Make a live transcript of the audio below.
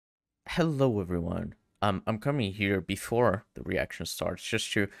Hello everyone. I'm coming here before the reaction starts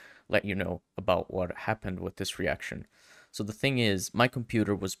just to let you know about what happened with this reaction. So the thing is, my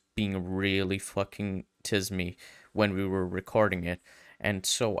computer was being really fucking tismy when we were recording it, and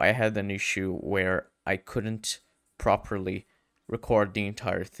so I had an issue where I couldn't properly record the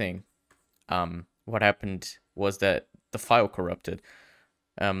entire thing. What happened was that the file corrupted.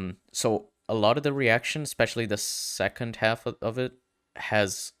 So a lot of the reaction, especially the second half of it,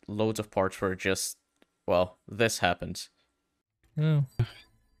 has loads of parts where just, well, this happens. Oh.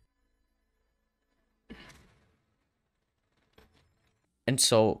 And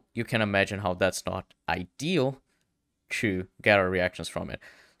so you can imagine how that's not ideal to get our reactions from it.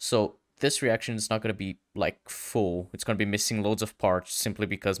 So this reaction is not going to be like full. It's going to be missing loads of parts simply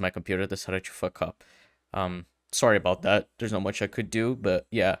because my computer decided to fuck up. Sorry about that. There's not much I could do, but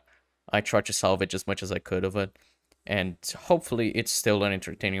yeah, I tried to salvage as much as I could of it. And hopefully it's still an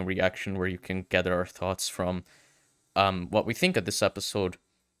entertaining reaction where you can gather our thoughts from what we think of this episode,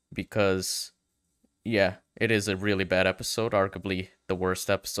 because yeah, it is a really bad episode, arguably the worst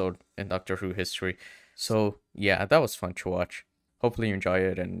episode in Doctor Who history. So yeah, that was fun to watch. Hopefully you enjoy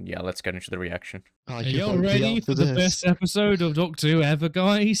it, and yeah, let's get into the reaction. Are you ready for the best episode of Doctor Who ever,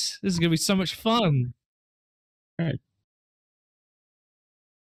 guys? This is going to be so much fun. Right.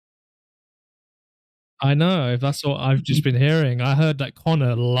 I know, that's what I've just been hearing. I heard that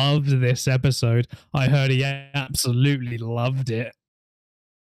Connor loved this episode. I heard he absolutely loved it.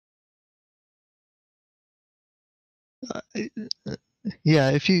 Yeah,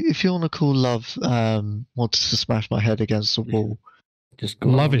 if you want to call love wants to smash my head against the wall, just go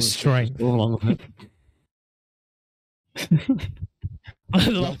love is strength. Go along with it.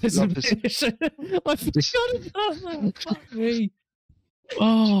 Love is ambition. I forgot about that. Fuck me.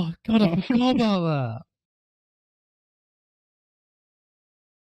 Oh god, I forgot about that.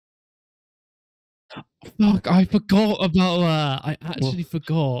 Fuck, I forgot about that. I actually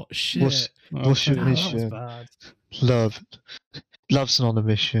forgot. Shit. What's your That was mission? bad. Love's not a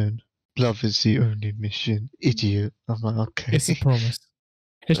mission. Love is the only mission. Idiot. I'm like, okay. It's a promise.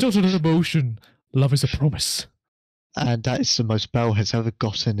 It's not an emotion. Love is a promise. And that is the most Belle has ever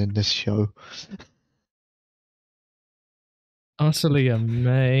gotten in this show. Utterly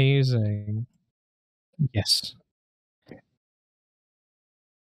amazing. Yes.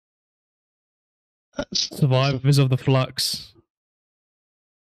 Survivors of the Flux.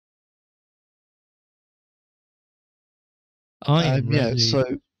 Yeah, so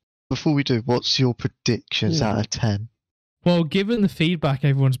before we do, what's your predictions out of 10? Well, given the feedback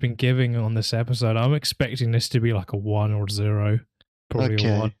everyone's been giving on this episode, I'm expecting this to be like a 1 or 0. Probably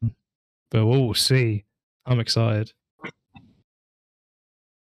a 1. But we'll see. I'm excited.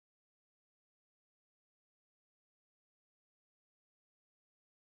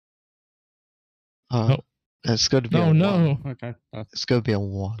 It's going to be a 1. Okay. It's going to be a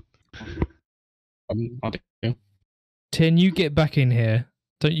 1. I'll do. Tin, you get back in here.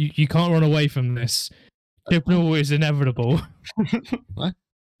 Don't you can't run away from this. Hypnol is inevitable. What?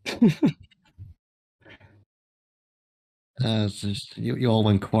 You all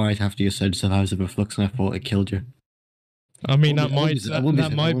went quiet after you said survivors of a flux, and I thought it killed you. I mean, that might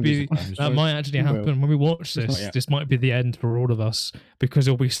actually happen when we watch this. This might be the end for all of us, because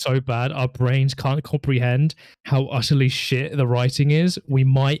it'll be so bad our brains can't comprehend how utterly shit the writing is. We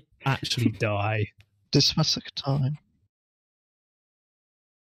might actually die. This was a time.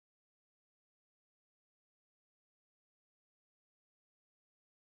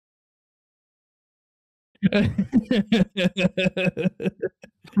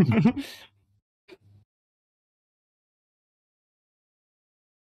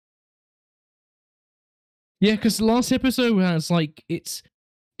 Yeah, because the last episode has like it's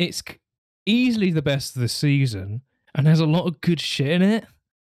easily the best of the season and has a lot of good shit in it.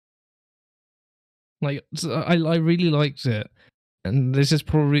 Like I really liked it, and this is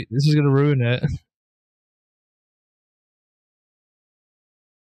gonna ruin it.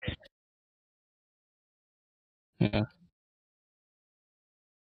 Yeah.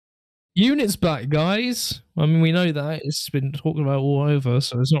 Unit's back, guys. I mean, we know that it's been talked about all over,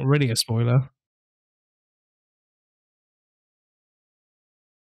 so it's not really a spoiler.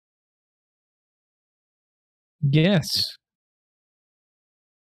 Yes.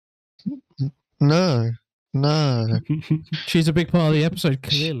 No. She's a big part of the episode,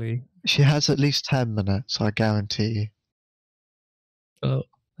 clearly. She has at least 10 minutes, I guarantee you. Oh,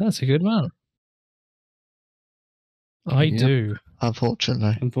 that's a good one. I do.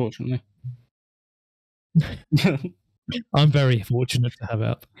 Unfortunately. I'm very fortunate to have it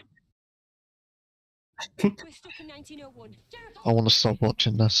up. I want to stop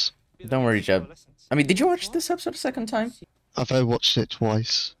watching this. Don't worry, Jeb. I mean, did you watch this episode a second time? I've only watched it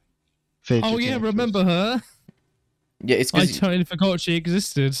twice. Oh yeah, remember her? Yeah, it's I because totally forgot she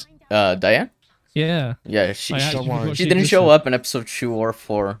existed. Diane. Yeah. Yeah, she She didn't show up in episode 2 or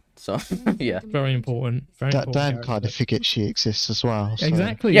 4, so yeah. Very important. Very important. Dan kind of forgets she exists as well. So.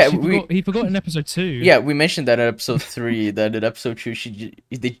 Exactly. Yeah, he forgot in episode 2. Yeah, we mentioned that in episode 3. That in episode 2,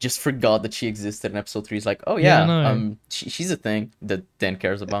 they just forgot that she existed. In episode 3, it's like, oh yeah, she's a thing that Dan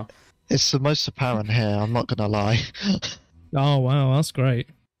cares about. It's the most apparent here. I'm not gonna lie. Oh wow, that's great.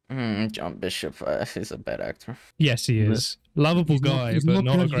 John Bishop is a bad actor. Yes, he is. Lovable guy, but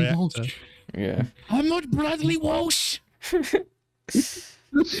not a great actor. Yeah. I'm not Bradley Walsh. I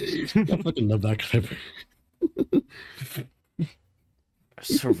fucking love that clip.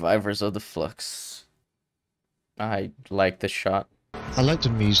 Survivors of the Flux. I like the shot. I like the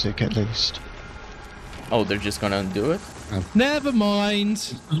music at least. Oh, they're just gonna do it? Never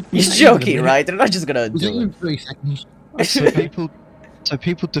mind. You're joking, right? They're not just gonna do it. 3 seconds. So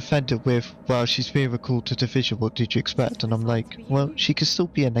people defend it with, well, she's being recalled to division, what did you expect? And I'm like, well, she could still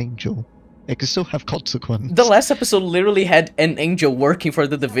be an angel. It could still have consequence. The last episode literally had an angel working for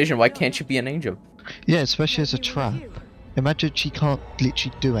the division. Why can't she be an angel? Yeah, especially as a trap. Imagine she can't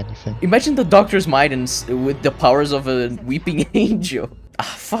literally do anything. Imagine the Doctor's mind with the powers of a weeping angel. Ah,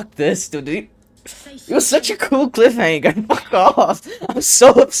 fuck this, dude. It was such a cool cliffhanger. Fuck off. I'm so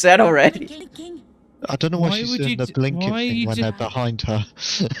upset already. I don't know why she's doing the blinking thing when they're behind her.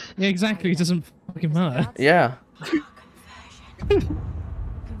 Yeah, exactly. It doesn't fucking matter. Yeah.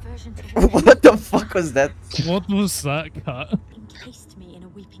 What the fuck was that? What was that cut?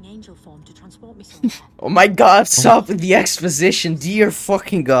 Oh my god, stop with the exposition, dear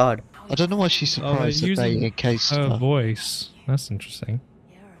fucking god. I don't know why she's surprised that they encased her. Voice. That's interesting.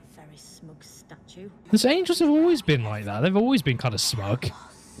 These angels have always been like that. They've always been kind of smug.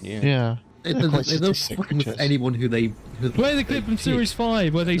 Yeah. They don't fucking with anyone who they... Play the clip from Series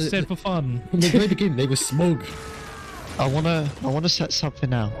 5 where they said for fun. When they played the game, they were smug. I wanna set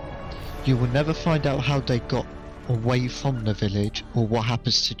something out. You will never find out how they got away from the village or what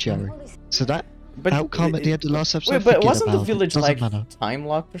happens to Jerry. So that outcome at the end of the last episode. Wait, but wasn't the village like time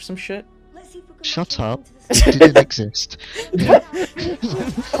locked or some shit? Shut up. It didn't exist.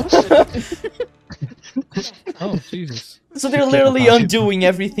 Oh, Jesus. So they're literally undoing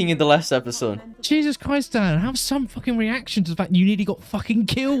everything in the last episode. Jesus Christ, Dan, have some fucking reaction to the fact you nearly got fucking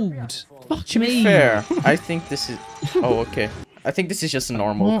killed. Fuck to be fair, I think this is... Oh, okay. I think this is just a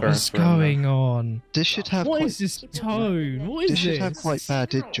normal occurrence. What is going on? This should have What is this tone? What is this? This should have quite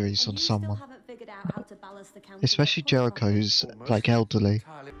bad injuries on someone. Especially Jericho, who's like elderly.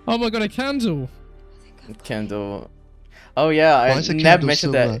 Oh my god, a candle! Candle. Oh yeah, Neb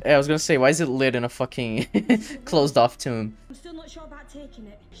mentioned that. I was gonna say, why is it lit in a fucking closed off tomb? I'm still not sure about taking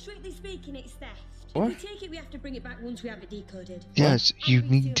it. Strictly speaking, it's theft. What? If we take it, we have to bring it back once we have it decoded. Yes, you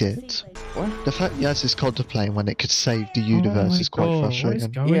need it. What? The fact Yaz is contemplating when it could save the universe is quite frustrating. What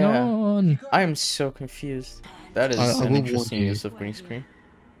is going on? I am so confused. That is an interesting use of green screen.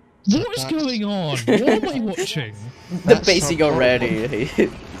 What is going on? What am I watching? The basic already.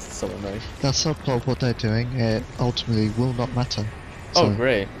 It's so annoying. That subplot, what they're doing, it ultimately will not matter. So. Oh,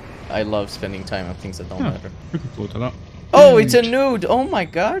 great. I love spending time on things that don't matter. Looking forward to that. Oh, it's a nude! Oh my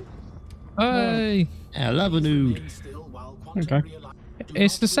god! Hey! I love a nude. Okay.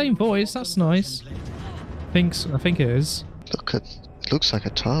 It's the same voice, that's nice. I think it is. Looks like a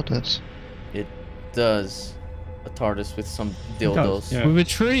TARDIS. It does. A TARDIS with some dildos. Yeah. With a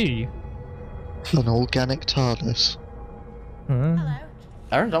tree! An organic TARDIS. Hello.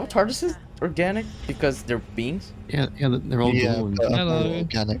 Aren't all TARDISes organic because they're beings? Yeah, they're all born. Hello.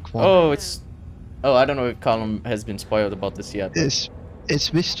 Organic one. Oh, it's... Oh, I don't know if Colin has been spoiled about this yet. But...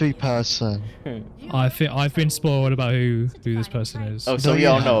 It's mystery person. I've been spoiled about who this person is. Oh, so we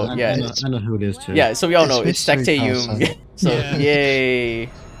all know. Yeah, I know who it is too. Yeah, so we all know. It's Sectaeum. So yay!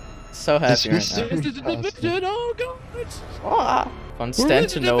 So happy right now. Oh god! Ah,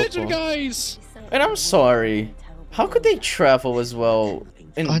 Constantinople. Guys. And I'm sorry. How could they travel as well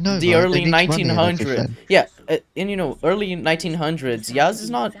in the early 1900s? Yeah, and you know, early 1900s. Yaz is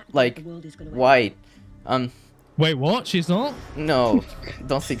not like white. Wait, what? She's not? No,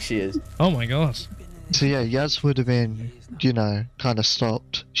 don't think she is. Oh my god. So yeah, Yaz would have been, you know, kind of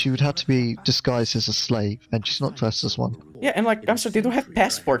stopped. She would have to be disguised as a slave, and she's not dressed as one. Yeah, and like, I'm sorry, they don't have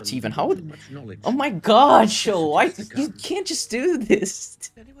passports even. How would... Oh my god, Show, why... You can't just do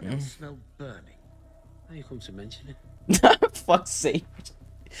this. Anyone else smell burning? Now you come to mention it. Fuck's sake.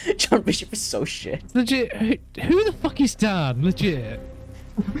 John Bishop is so shit. Legit, who the fuck is Dan? Legit.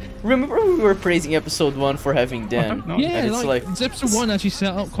 Remember we were praising episode 1 for having Dan? Yeah, and it's like episode 1 actually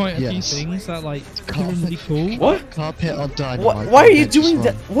set up quite a few things that like are really cool. What? Carpet on dynamite. Why are you doing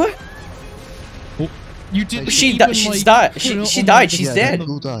that? What? Well, you did. She died. She died. She's dead. They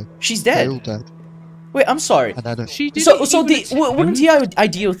all died. She's They dead. all died. Wait, I'm sorry. She didn't So wouldn't the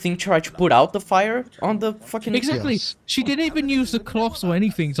ideal thing try to put out the fire on the fucking? Exactly. Yes. She didn't even use the cloths or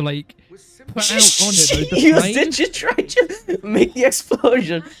anything to like put out on it. She Though, the used flame. it to try to make the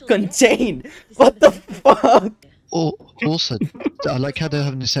explosion contained. What the fuck? Also, I like how they're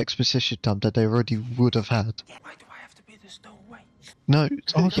having this exposition dump that they already would have had. Why do I have to be this way? No,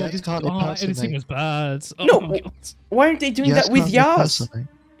 Oh, Yaz can't everything impersonate. was bad. Oh, No. my God. Why aren't they doing Yaz that with can't Yaz? impersonate.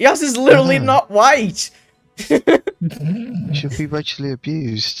 Yaz is literally know. not white. She'll be racially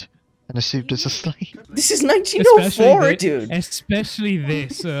abused and assumed as a slave. This is 1904, dude. Especially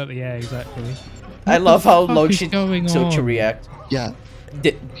this. Yeah, exactly. I love how fuck long is she going took to on? react. Yeah,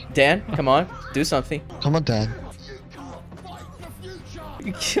 Dan, come on, do something. come on, Dan.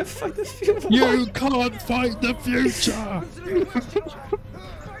 You can't fight the future. You can't fight the future.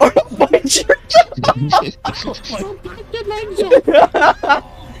 Or bite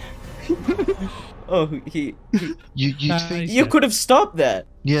Oh, You think? you could have stopped that.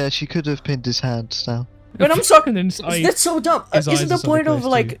 Yeah, she could have pinned his hands down. But I'm sorry. And then his eye- That's so dumb. his eyes Isn't the are so point of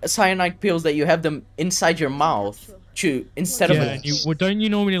close like cyanide pills that you have them inside your mouth instead Yeah, of and don't you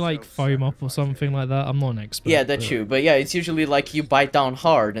normally like foam up or something like that? I'm not an expert. yeah, that's but- true. But yeah, it's usually like you bite down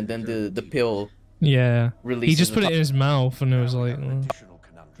hard and then the pill Yeah. releases. He just the put it top- in his mouth and it was like.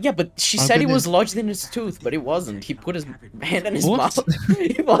 Yeah, but she I'm said it gonna- was lodged in his tooth, but it wasn't. He put his hand in his What? mouth.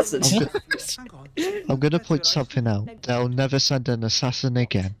 It wasn't. I'm gonna point something out. They'll never send an assassin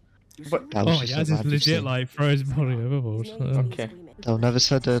again. But, That was Oh, just yeah, a this is random legit scene. like throw his body overboard. okay. They'll never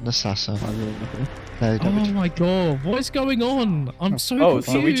send an assassin. No, Oh never. my god, what is going on? I'm so Oh, confused.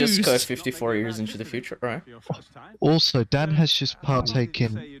 so we just cut 54 years into the future, right? Also, Dan has just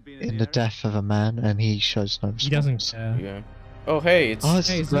partaken in the death of a man, and he shows no response. He doesn't care. Yeah. Oh, hey, it's Oh, it's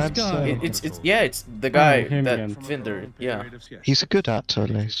Hey, the it's this guy. grandson. it's the guy him that again. Vinder. Yeah. He's a good actor,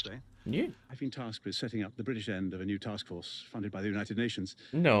 at least. Yeah. I've been tasked with setting up the British end of a new task force funded by the United Nations,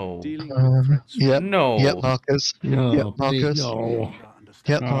 No. dealing with threats. Yep. No. Yep, Marcus. No, Yep, Marcus. no.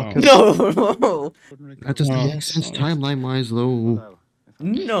 Yep, Oh. Marcus. No. That doesn't Oh. make sense timeline-wise, though.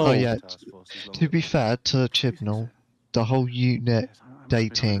 No. Oh, yeah. To be fair to Chibnall, the whole unit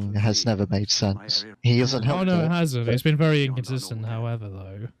dating has never made sense. He hasn't helped Oh no, it it. hasn't. It's been very inconsistent, however,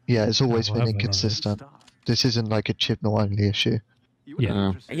 though. Yeah, it's always been However, inconsistent. This isn't like a Chibnall only issue.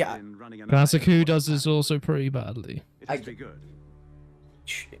 Yeah. Yeah. Classic Who does this also pretty badly. It's very good.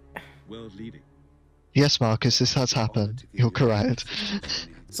 World leading. Yes, Marcus, this has happened. You're correct.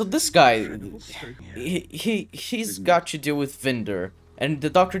 So this guy, he's got to deal with Vinder, and the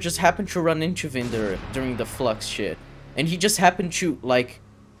doctor just happened to run into Vinder during the Flux shit, and he just happened to like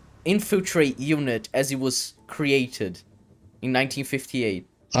infiltrate UNIT as it was created in 1958.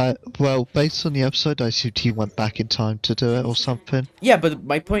 Well, based on the episode, I assumed he went back in time to do it or something. Yeah, but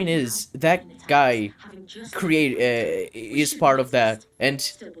my point is that guy is part of that,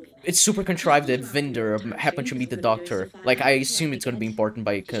 and it's super contrived that Vinder happened to meet the doctor. Like, I assume it's gonna be important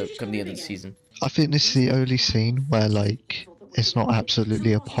by come the end of the season. I think this is the only scene where, like, it's not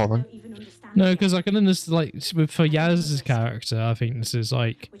absolutely abhorrent. No, because I can understand, like, for Yaz's character, I think this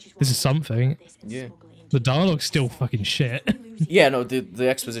is something. Yeah. The dialogue's still fucking shit. Yeah, no, the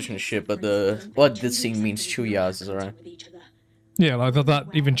exposition is shit, but what this scene means to Yaz is alright. Yeah, like that,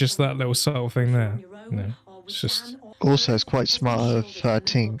 even just that little subtle thing there. No, it's just. Also, it's quite smart of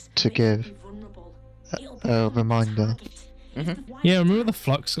 13 to give a reminder. Yeah, remember the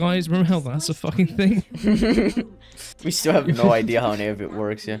Flux guys? Remember how that's a fucking thing? We still have no idea how any of it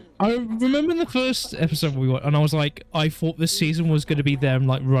works, yeah. I remember in the first episode we watched, and I was like, I thought this season was going to be them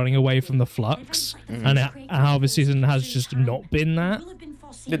like running away from the Flux, and how this season has just not been that.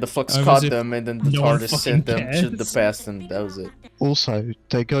 Yeah, the Flux As caught if them, and then the no one TARDIS fucking sent them to the cares. past, and that was it. Also,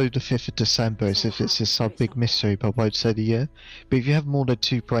 they go the 5th of December as if it's some big mystery, but won't say the year. But if you have more than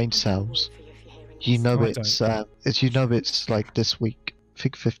 2 brain cells, you know I it's like this week. I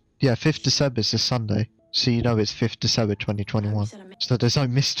think 5th December is this Sunday. So you know it's 5th December 2021. So there's no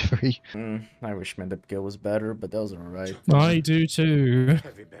mystery. I wish Mendepgill was better, but that was alright. I do too.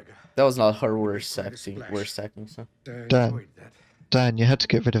 That was not her worst acting, so. Dan, you had to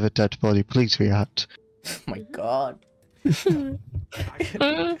get rid of a dead body. Please react. Oh my god.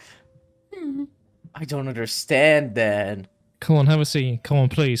 I don't understand, Dan. Come on, have a scene. Come on,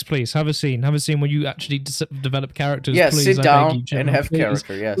 please, have a scene. Have a scene where you actually develop characters. Yeah, please, sit I beg down you, Jim, and have please.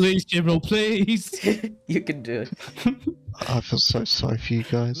 character, yes. Please, Jim, please. You can do it. I feel so sorry for you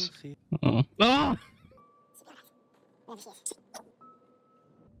guys. Ah!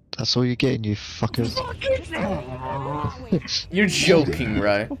 That's all you're getting, you fuckers. You're joking,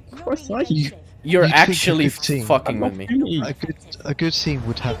 right? You, You're you'd think a actually good team- fucking with me. A good team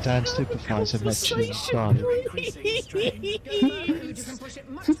would have Dan supervise and let you die.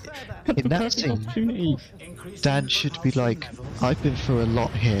 In that team, Dan should be like, I've been through a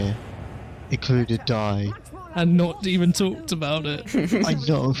lot here, included die. And not even talked about it. I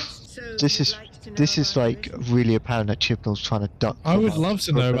know. This is like really apparent that Chibnall's trying to duck. I would love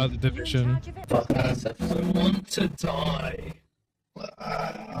to know about the division. I want to die.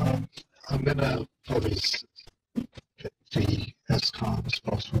 I'm gonna probably be as calm as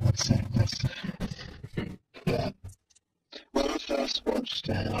possible when saying this. Yeah. When I first watched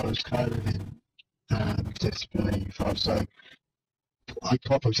it, I was kind of in disbelief. I was like, I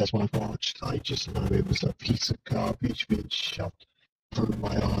can't process what I watched. I just know it was a piece of garbage being shoved through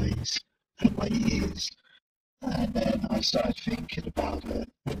my eyes and my ears. And then I started thinking about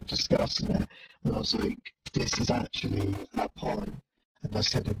it and discussing it, and I was like, this is actually a porn. And I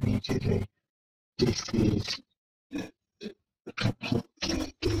said immediately, this is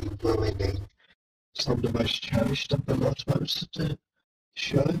completely ruining some of the most cherished and beloved moments of the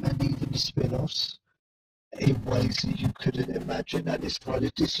show and even the spin-offs in ways that you couldn't imagine. And it's kind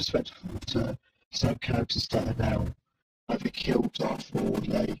of disrespectful to some characters that are now either killed off or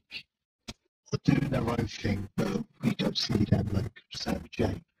like doing their own thing, but we don't see them like Sam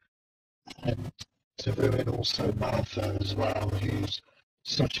Jane. And to ruin also Martha as well, who's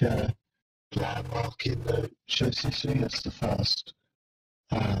such a landmark in the show's history as the first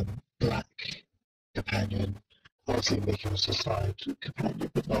black companion. Obviously Mickey was a side companion,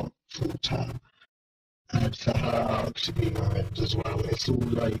 but not full time. And for her arc to be ruined as well, it's all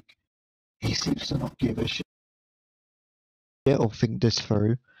like he seems to not give a shit or think this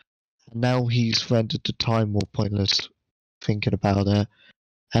through. Now he's rendered the time more pointless thinking about it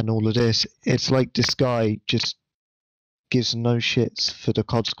and all of this. It's like this guy just gives no shits for the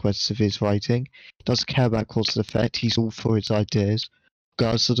consequences of his writing, doesn't care about cause and effect, he's all for his ideas,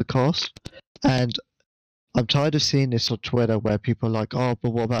 regardless of the cost. And I'm tired of seeing this on Twitter where people are like, oh,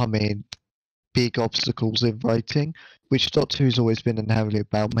 but what about, big obstacles in writing, which Doctor Who's always been inherently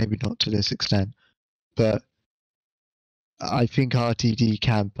about, maybe not to this extent, but I think RTD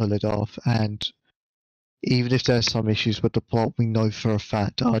can pull it off, and even if there's some issues with the plot, we know for a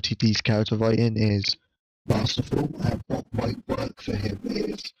fact RTD's character writing is masterful, and what might work for him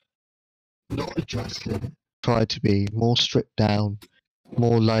is not addressing, try to be more stripped down,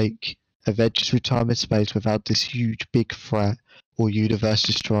 more like Avengers Retirement Space without this huge big threat or universe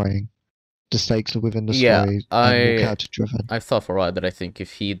destroying. The stakes are within the story and more character driven. I thought for a while that I think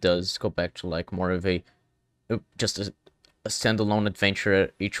if he does go back to like more of a just a standalone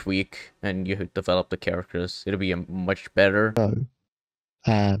adventure each week and you develop the characters, it'll be a much better. So,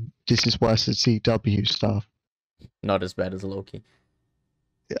 this is worse than CW stuff. Not as bad as Loki.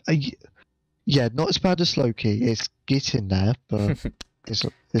 Yeah, not as bad as Loki. It's getting there, but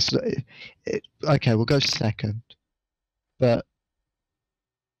okay. We'll go second, but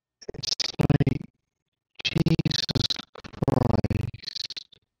it's like Jesus Christ.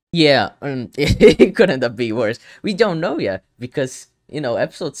 Yeah, it could end up being worse. We don't know yet because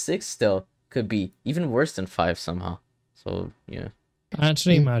episode 6 still could be even worse than 5 somehow. So yeah.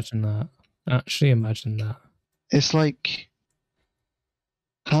 Actually, imagine that. It's like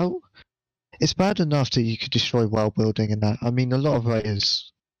how it's bad enough that you could destroy world building and that. I mean, a lot of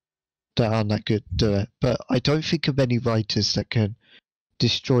writers that aren't that good do it, but I don't think of any writers that can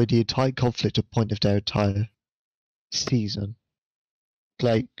destroy the entire conflict at point of their entire season.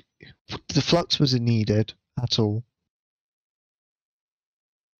 Like, the Flux wasn't needed at all.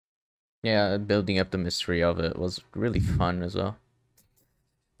 Yeah, building up the mystery of it was really fun as well.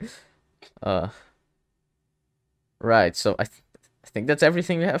 Right, so I think that's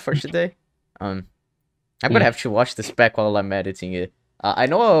everything we have for today. I'm gonna have to watch this back while I'm editing it. I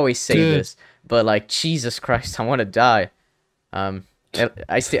know I always say this, but like, Jesus Christ, I want to die.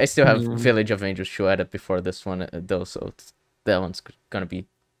 I still have Village of Angels to edit before this one though, so that one's gonna be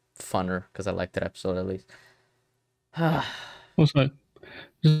funner because I like that episode at least. Also,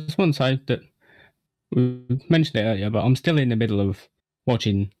 just one side that we mentioned it earlier, but I'm still in the middle of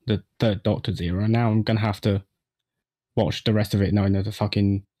watching the third Doctor's era, and now I'm gonna have to watch the rest of it knowing that the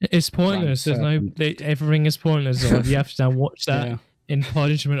fucking it's pointless. There's everything is pointless. Or you have to now watch that in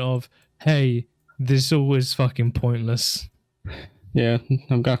punishment of, hey, this all is fucking pointless. Yeah,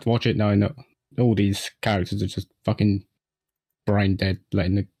 I'm gonna have to watch it knowing that all these characters are just fucking brain dead,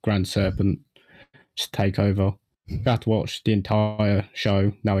 letting the Grand Serpent just take over. have to watch the entire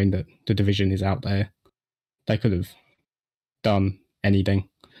show knowing that the division is out there. They could have done anything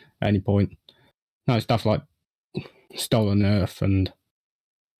at any point. No, stuff like Stolen Earth and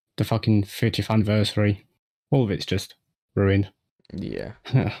the fucking 50th anniversary. All of it's just ruined. Yeah.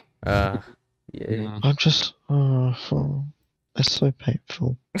 Yeah. I'm just, it's so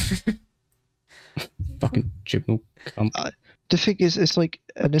painful. Fucking juvenile cunt. The thing is, it's like,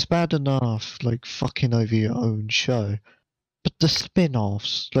 and it's bad enough, like, fucking over your own show. But the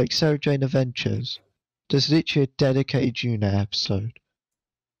spin-offs, like Sarah Jane Adventures, there's literally a dedicated unit episode.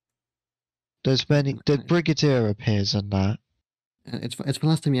 There's many, the Brigadier appears in that. It's the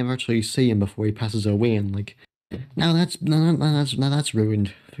last time you ever actually see him before he passes away, and like, now that's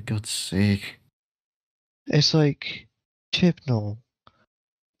ruined, for God's sake. It's like, Chibnall,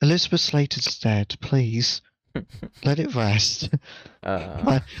 Elizabeth Slater's dead, please. Let it rest.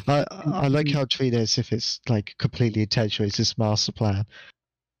 I like how treat it as if it's like completely intentional, it's this master plan.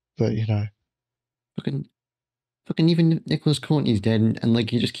 But you know. Fucking even Nicholas Courtney's dead, and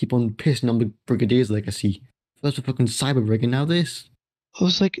like you just keep on pissing on the Brigadier's legacy. That's a fucking Cyberbrig, and now this. I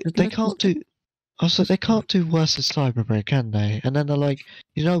was like, they can't do worse than Cyberbrig, can they? And then they're like,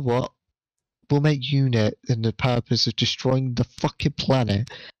 you know what? We'll make UNIT in the purpose of destroying the fucking planet,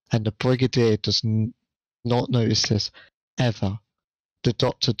 and the Brigadier does not notice this ever. The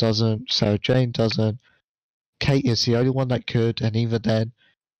Doctor doesn't, Sarah Jane doesn't, Kate is the only one that could, and even then,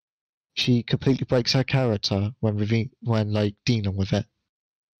 she completely breaks her character when like dealing with it.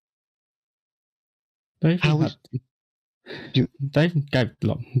 They gave like,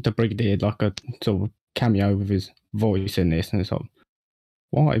 the Brigadier like a sort of cameo with his voice in this, and it's like,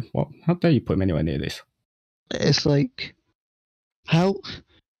 why? What? How dare you put him anywhere near this? It's like, how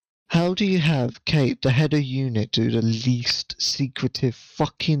do you have Kate, the head of unit, do the least secretive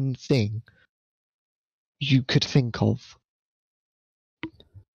fucking thing you could think of?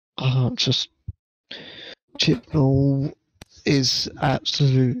 Just Chibnall is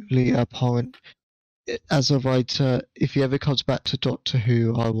absolutely abhorrent. As a writer, if he ever comes back to Doctor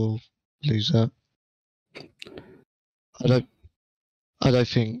Who, I will lose it. I don't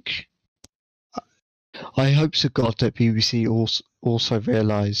think. I hope to God that BBC also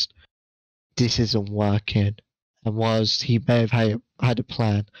realised this isn't working, and whilst he may have had a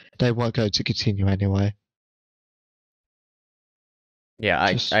plan, they weren't going to continue anyway. Yeah,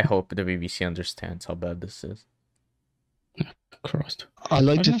 I hope the BBC understands how bad this is. Christ. I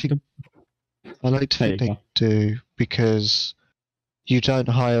like to think they do, because you don't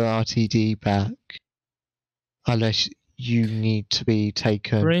hire RTD back unless you need to be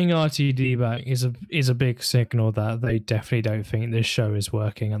taken. Bring RTD back is a big signal that they definitely don't think this show is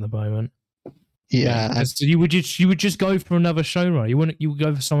working at the moment. Yeah, you would just go for another showrunner. You would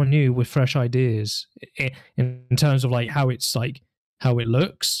go for someone new with fresh ideas in terms of like how it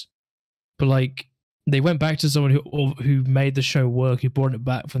looks, but like they went back to someone who made the show work, who brought it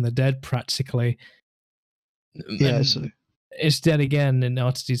back from the dead practically. Yeah, so it's dead again, and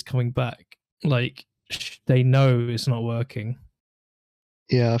RTD's coming back. Like they know it's not working.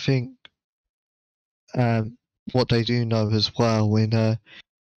 Yeah, I think what they do know as well in a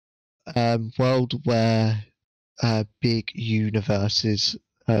world where big universes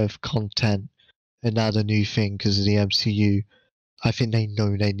of content are now the new thing because of the MCU. I think they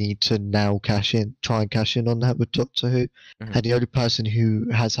know they need to now try and cash in on that with Doctor Who. Mm-hmm. And the only person who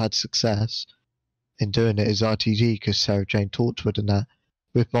has had success in doing it is RTD, because Sarah Jane Torchwood and that.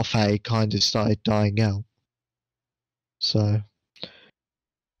 With Moffat, it kind of started dying out. So,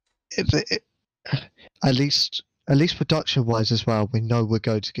 at least production-wise as well, we know we're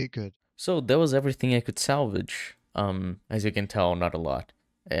going to get good. So that was everything I could salvage. As you can tell, not a lot.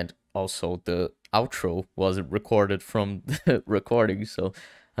 And also the outro wasn't recorded from the recording, so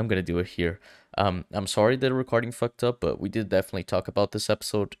I'm gonna do it here. I'm sorry that the recording fucked up, but we did definitely talk about this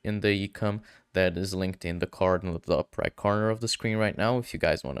episode in the ECUM that is linked in the card in the upper right corner of the screen right now if you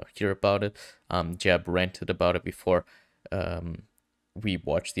guys want to hear about it. Jeb ranted about it before we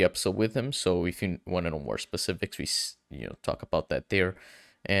watched the episode with him, so if you want to know more specifics, we talk about that there.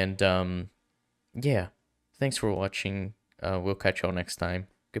 And yeah, thanks for watching. We'll catch y'all next time.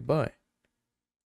 Goodbye.